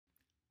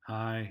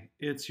Hi,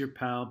 it's your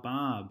pal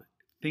Bob.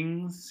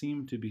 Things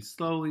seem to be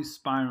slowly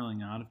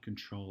spiraling out of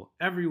control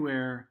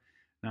everywhere,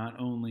 not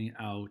only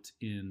out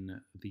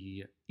in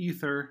the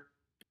ether,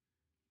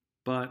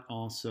 but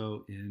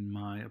also in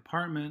my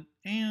apartment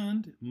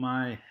and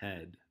my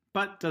head.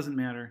 But doesn't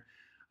matter.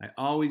 I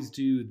always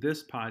do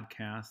this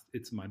podcast.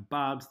 It's my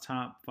Bob's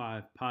Top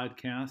 5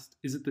 podcast.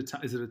 Is it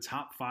a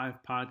top 5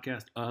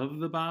 podcast of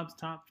the Bob's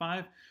Top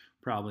 5?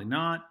 Probably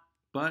not.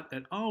 But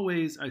as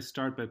always, I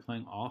start by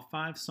playing all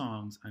 5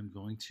 songs I'm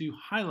going to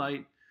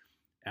highlight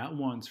at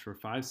once for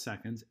 5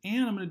 seconds,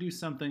 and I'm going to do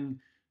something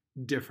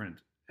different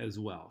as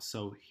well.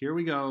 So here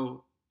we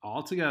go,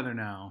 all together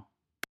now.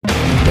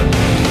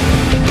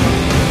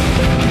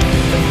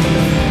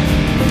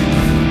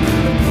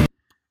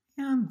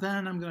 And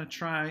then I'm going to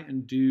try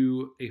and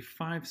do a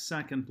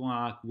 5-second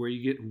block where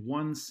you get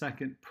 1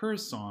 second per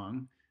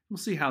song. We'll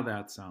see how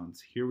that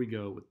sounds. Here we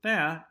go with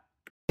that.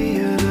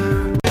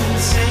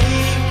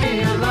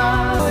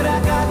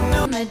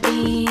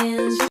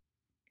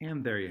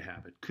 And there you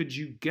have it. Could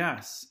you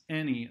guess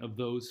any of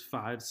those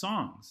 5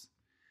 songs?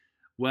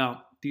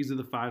 Well, these are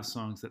the 5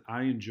 songs that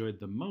I enjoyed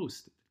the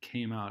most that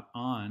came out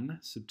on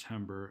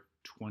September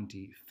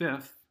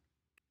 25th.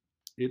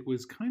 It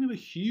was kind of a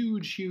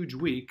huge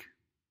week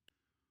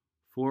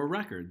for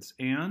records,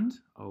 and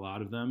a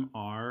lot of them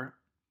are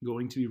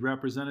going to be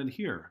represented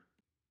here.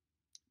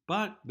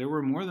 But there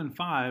were more than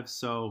 5,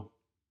 so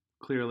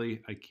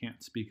clearly I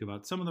can't speak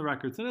about some of the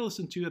records that I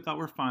listened to I thought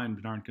were fine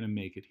but aren't going to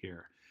make it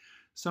here.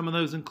 Some of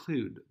those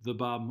include the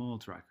Bob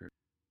Mould record,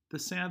 the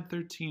Sad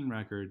 13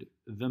 record,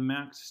 the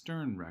Max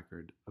Stern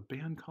record, a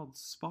band called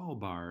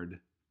Svalbard,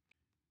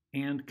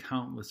 and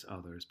countless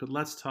others. But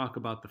let's talk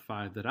about the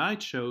 5 that I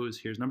chose.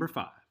 Here's number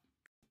 5.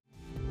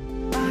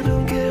 I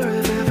don't care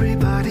if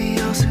everybody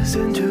else is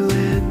into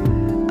it.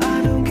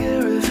 I don't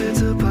care if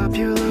it's a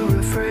popular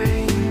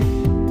refrain.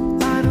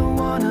 I don't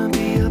wanna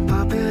be a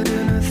puppet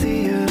in a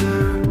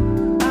theater.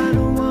 I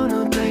don't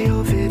wanna play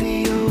your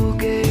video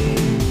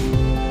game.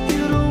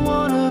 You don't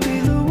wanna be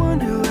the one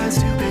who has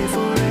to pay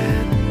for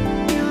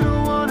it. You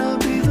don't wanna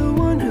be the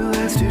one who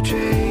has to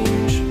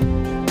change.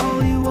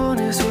 All you want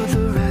is what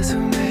the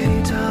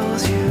resume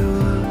tells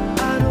you.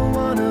 I don't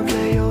wanna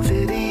play your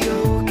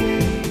video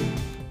game.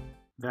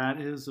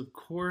 That is, of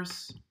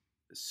course,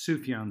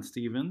 Sufjan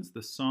Stevens.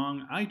 The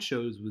song I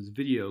chose was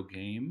Video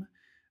Game.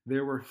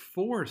 There were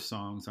 4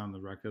 songs on the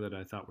record that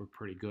I thought were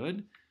pretty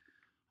good.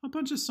 A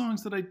bunch of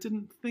songs that I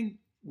didn't think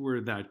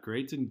were that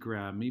great, didn't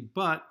grab me,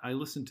 but I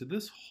listened to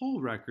this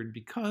whole record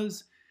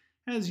because,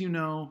 as you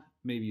know,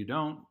 maybe you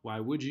don't, why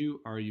would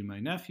you? Are You My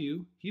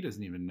Nephew? He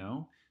doesn't even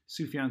know.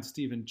 Sufjan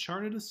Stevens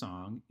charted a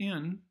song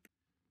in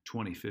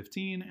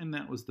 2015, and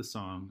that was the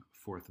song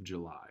 4th of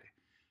July.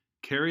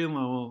 Carrie and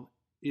Lowell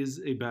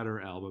is a better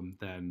album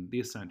than The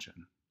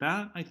Ascension.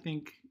 That, I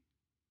think,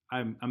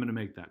 I'm going to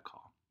make that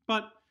call.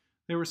 But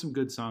there were some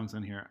good songs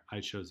on here.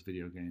 I chose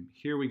Video Game.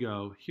 Here we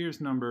go. Here's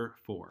number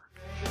 4.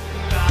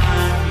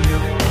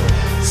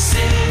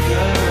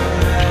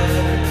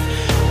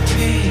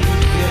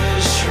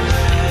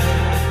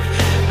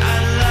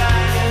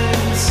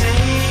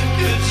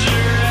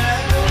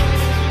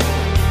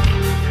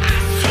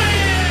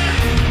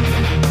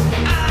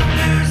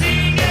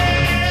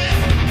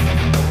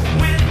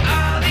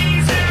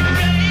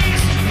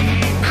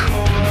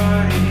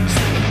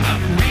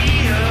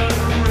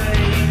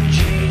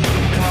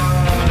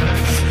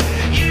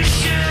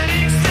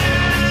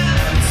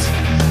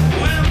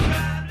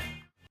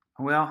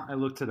 Well, I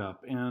looked it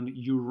up, and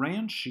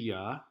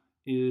Urantia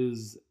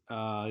is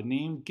a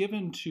name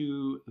given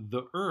to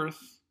the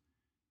Earth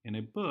in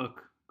a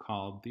book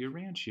called the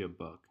Urantia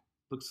Book.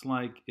 Looks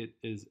like it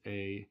is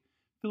a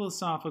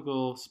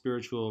philosophical,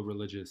 spiritual,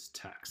 religious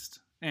text.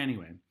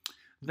 Anyway,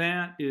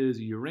 that is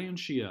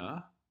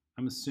Urantia,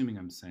 I'm assuming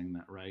I'm saying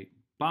that right,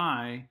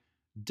 by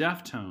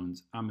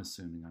Deftones. I'm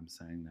assuming I'm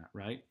saying that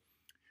right.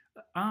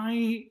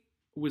 I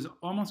was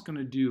almost going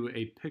to do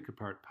a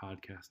pick-apart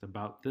podcast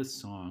about this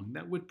song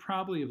that would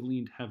probably have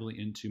leaned heavily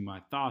into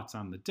my thoughts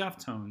on the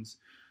Deftones,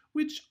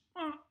 which,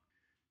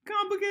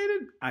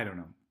 complicated? I don't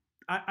know.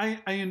 I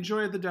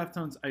enjoy the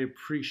Deftones. I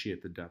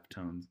appreciate the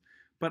Deftones.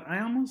 But I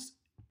almost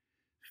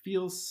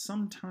feel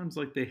sometimes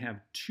like they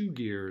have 2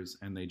 gears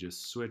and they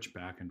just switch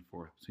back and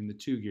forth between the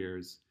 2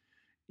 gears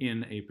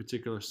in a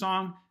particular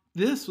song.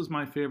 This was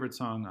my favorite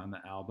song on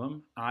the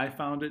album. I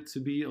found it to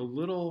be a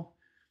little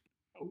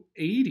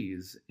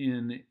 80s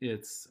in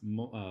its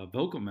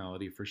vocal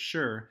melody for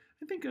sure.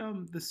 I think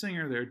the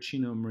singer there,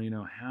 Chino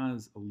Moreno,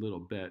 has a little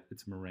bit.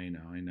 It's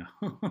Moreno, I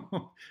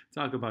know.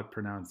 Talk about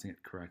pronouncing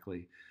it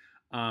correctly.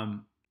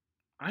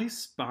 I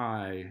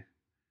spy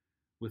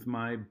with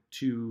my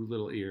 2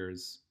 little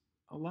ears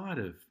a lot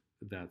of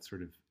that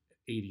sort of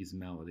 80s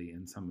melody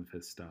in some of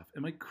his stuff.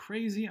 Am I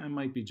crazy? I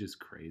might be just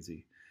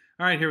crazy.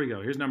 All right, here we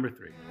go. Here's number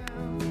 3.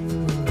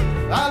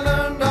 I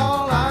learned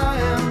all I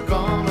am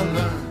gonna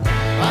learn.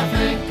 I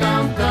think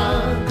I'm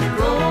done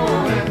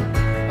growing.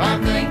 I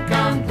think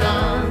I'm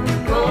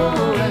done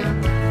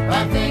growing.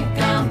 I think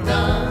I'm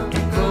done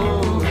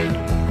growing.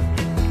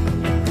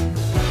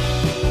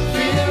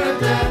 Fear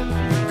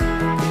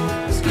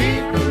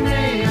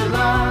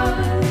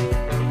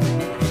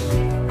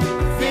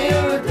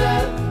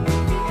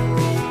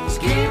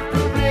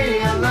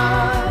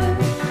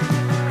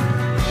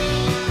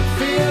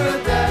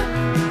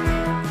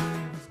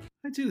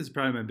I'd say this is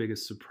probably my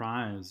biggest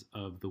surprise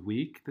of the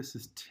week. This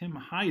is Tim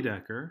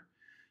Heidecker,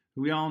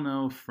 who we all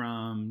know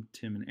from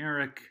Tim and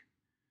Eric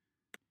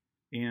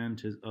and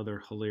his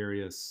other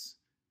hilarious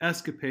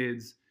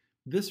escapades.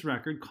 This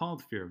record,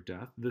 called Fear of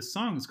Death, this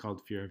song is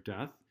called Fear of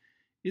Death,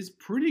 is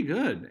pretty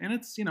good. And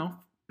it's,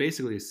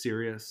 basically a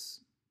serious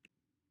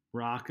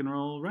rock and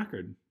roll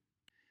record.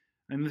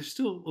 And there's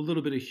still a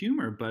little bit of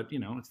humor, but,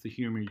 it's the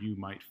humor you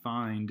might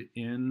find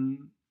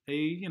in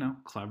a,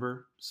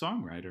 clever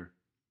songwriter.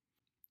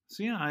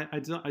 So yeah, I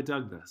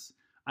dug this.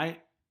 I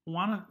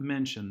want to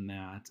mention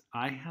that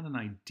I had an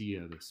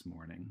idea this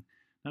morning.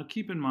 Now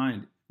keep in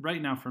mind,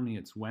 right now for me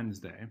it's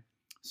Wednesday.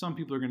 Some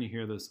people are going to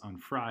hear this on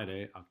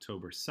Friday,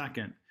 October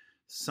 2nd.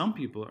 Some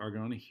people are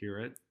going to hear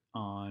it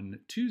on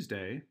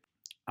Tuesday,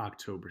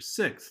 October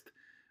 6th.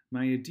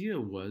 My idea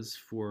was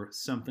for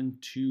something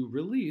to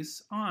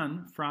release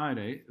on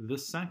Friday the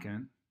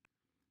 2nd,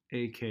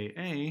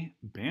 aka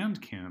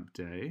Bandcamp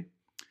Day.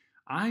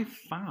 I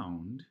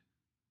found,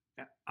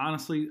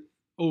 honestly,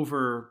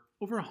 over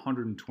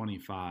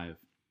 125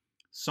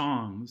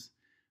 songs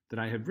that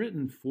I had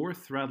written for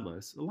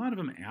Threadless, a lot of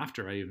them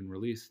after I even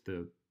released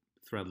the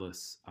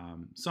Threadless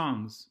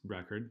songs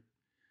record,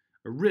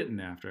 or written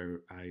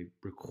after I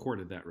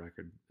recorded that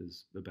record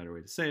is a better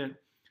way to say it.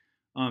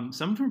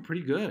 Some of them are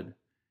pretty good.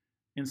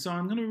 And so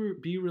I'm going to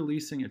be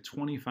releasing a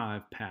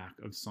 25 pack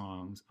of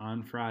songs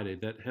on Friday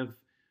that have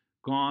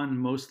gone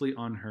mostly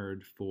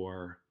unheard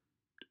for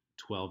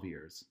 12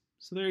 years.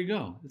 So there you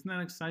go. Isn't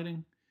that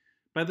exciting?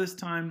 By this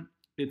time,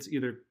 it's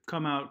either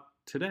come out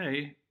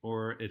today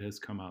or it has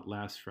come out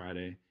last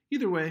Friday.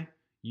 Either way,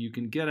 you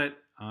can get it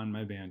on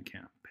my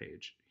Bandcamp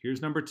page.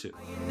 Here's number 2.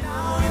 Are you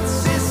now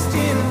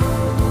insisting?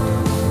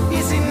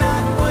 Is it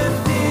not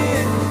worth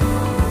it?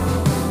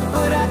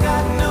 But I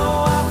got no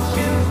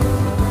option.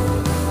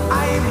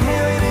 I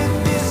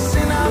inherited this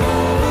and I'm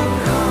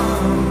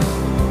overcome.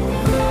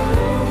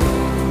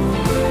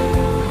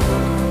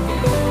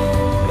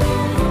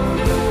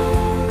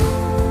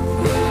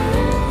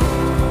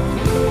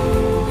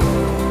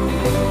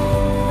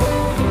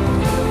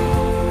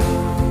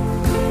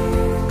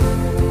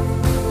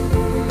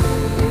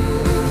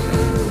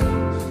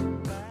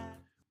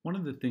 One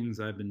of the things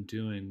I've been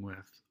doing with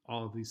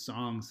all of these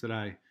songs that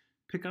I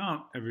pick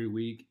out every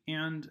week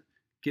and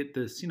get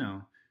this,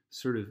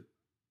 sort of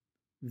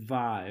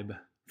vibe,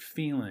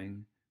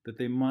 feeling that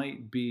they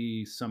might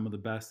be some of the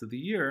best of the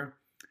year,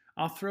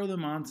 I'll throw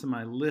them onto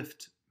my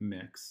Lift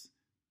mix,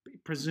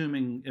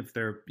 presuming if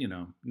they're,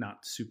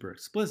 not super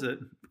explicit,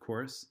 of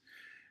course,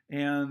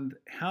 and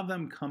have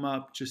them come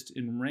up just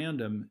in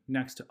random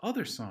next to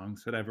other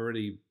songs that I've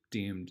already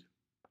deemed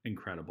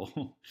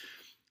incredible.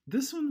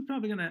 This one's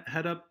probably going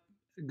to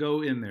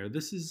go in there.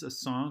 This is a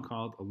song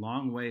called A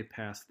Long Way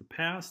Past the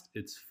Past.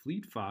 It's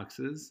Fleet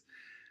Foxes.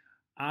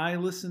 I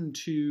listened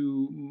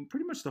to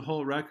pretty much the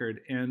whole record,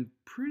 and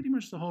pretty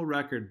much the whole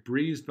record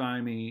breezed by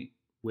me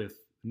with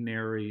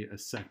nary a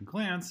second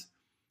glance,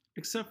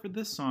 except for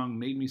this song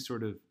made me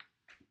sort of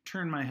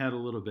turn my head a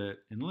little bit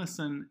and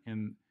listen,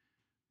 and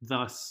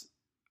thus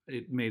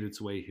it made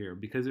its way here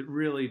because it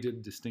really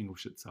did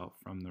distinguish itself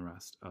from the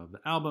rest of the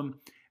album,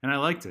 and I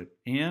liked it.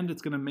 And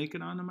it's going to make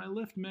it onto my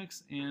Lift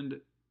mix, and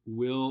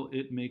will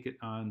it make it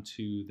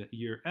onto the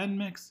year-end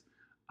mix?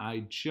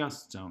 I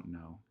just don't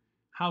know.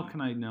 How can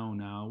I know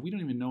now? We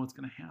don't even know what's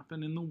going to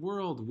happen in the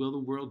world. Will the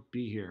world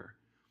be here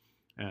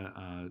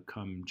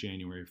come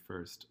January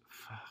 1st?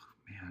 Oh,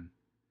 man,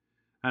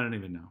 I don't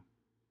even know.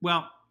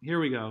 Well, here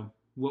we go.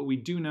 What we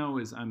do know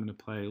is I'm going to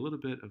play a little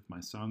bit of my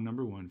song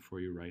number 1 for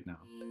you right now.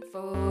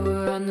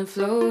 4 on the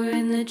floor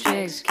and the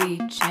tracks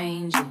keep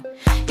changing.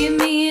 Give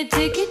me a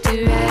ticket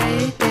to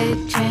ride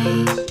that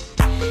train.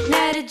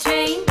 Not a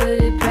train,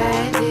 but a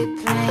private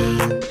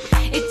plane.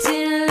 It's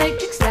an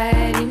electric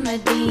slide in my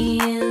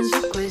DMs.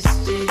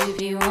 Requested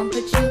if you want,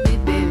 but you'll be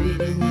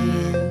buried in the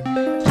end.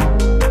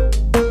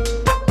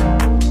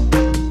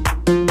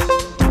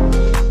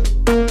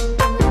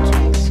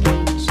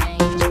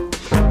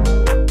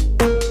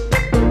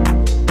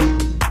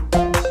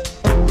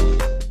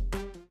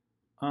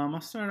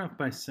 I'll start off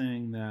by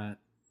saying that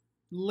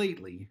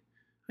lately,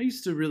 I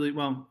used to really,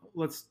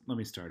 let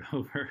me start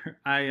over.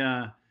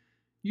 I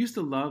used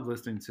to love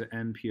listening to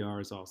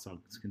NPR's All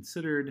Songs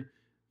Considered,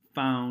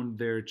 found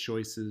their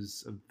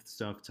choices of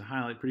stuff to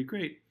highlight pretty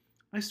great.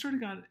 I sort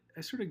of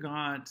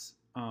got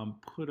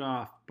put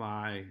off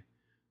by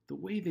the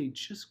way they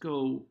just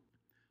go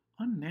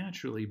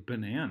unnaturally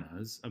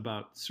bananas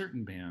about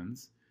certain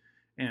bands,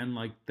 and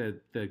like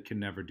that can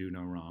never do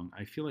no wrong.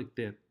 I feel like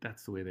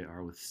that's the way they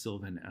are with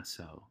Sylvan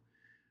Esso.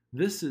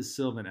 This is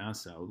Sylvan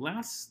Esso.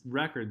 Last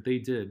record they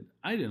did,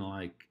 I didn't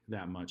like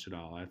that much at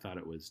all. I thought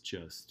it was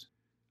just,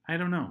 I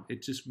don't know.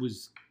 It just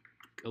was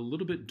a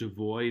little bit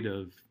devoid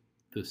of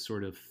the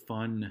sort of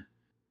fun,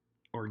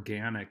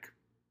 organic,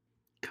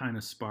 kind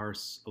of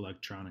sparse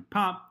electronic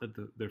pop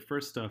that their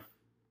first stuff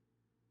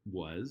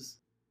was.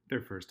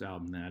 Their first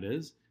album, that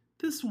is.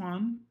 This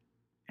one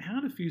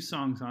had a few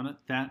songs on it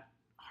that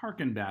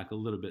harken back a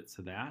little bit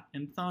to that,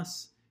 and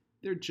thus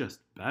they're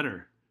just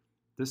better.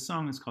 This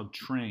song is called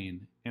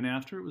Train, and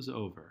after it was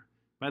over,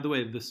 by the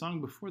way, the song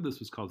before this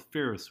was called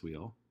Ferris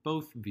Wheel,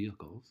 both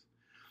vehicles.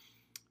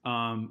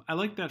 I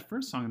liked that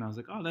first song, and I was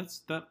like, oh,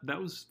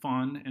 that was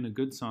fun and a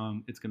good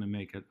song. It's going to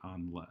make it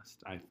on the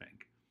list, I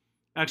think.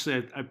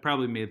 Actually, I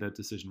probably made that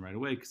decision right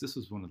away because this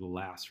was one of the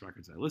last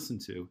records I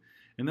listened to.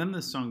 And then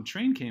the song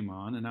Train came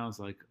on, and I was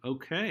like,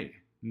 okay,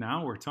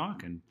 now we're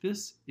talking.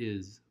 This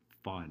is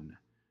fun.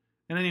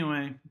 And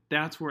anyway,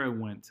 that's where I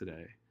went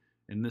today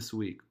and this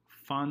week.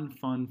 Fun,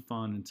 fun,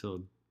 fun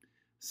until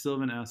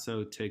Sylvan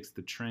Esso takes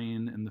the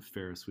train and the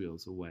Ferris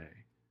wheels away.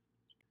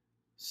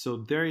 So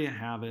there you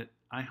have it.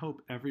 I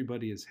hope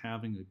everybody is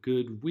having a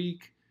good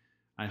week.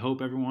 I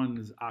hope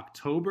everyone's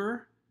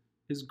October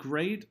is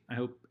great. I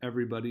hope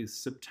everybody's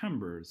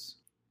Septembers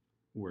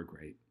were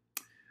great.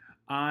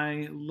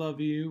 I love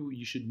you.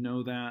 You should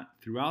know that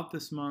throughout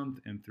this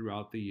month and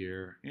throughout the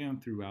year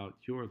and throughout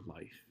your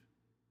life.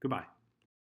 Goodbye.